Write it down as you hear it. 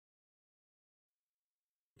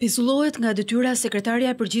Pezullohet nga detyra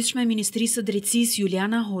sekretarja e përgjithshme e Ministrisë së Drejtësisë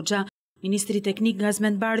Juliana Hoxha. Ministri teknik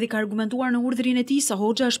Gazmend Bardhi ka argumentuar në urdhrin e tij se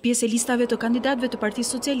Hoxha është pjesë e listave të kandidatëve të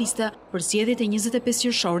Partisë Socialiste për zgjedhjet e 25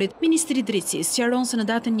 qershorit. Ministri i Drejtësisë sqaron se në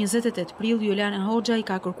datën 28 prill Juliana Hoxha i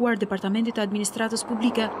ka kërkuar Departamentit të Administratës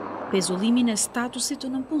Publike pezullimin e statusit të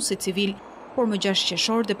nënpunësit civil, por më 6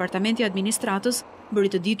 qershor Departamenti i Administratës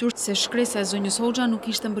bëri të ditur se shkresa e zonjës Hoxha nuk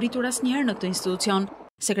ishte mbërritur asnjëherë në këtë institucion.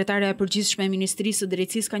 Sekretarja e përgjithshme e Ministrisë së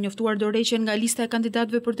Drejtësisë ka njoftuar dorëheqjen nga lista e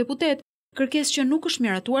kandidatëve për deputet, kërkesë që nuk është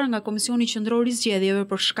miratuar nga Komisioni Qendror i Zgjedhjeve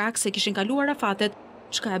për shkak se kishin kaluar afatet,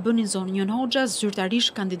 çka e bënin zonjën Hoxha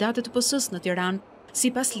zyrtarisht kandidate të PS-s në Tiranë.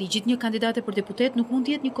 Sipas ligjit, një kandidate për deputet nuk mund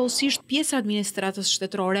të jetë njëkohësisht pjesë e administratës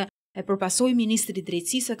shtetërore, e përpasoi Ministri i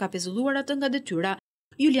Drejtësisë ka pezulluar atë nga detyra.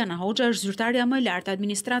 Juliana Hoxha është zyrtarja më e lartë e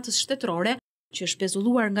administratës shtetërore, që është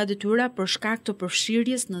pezulluar nga detyra për shkak të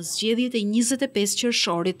përfshirjes në zgjedhjet e 25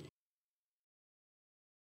 qershorit.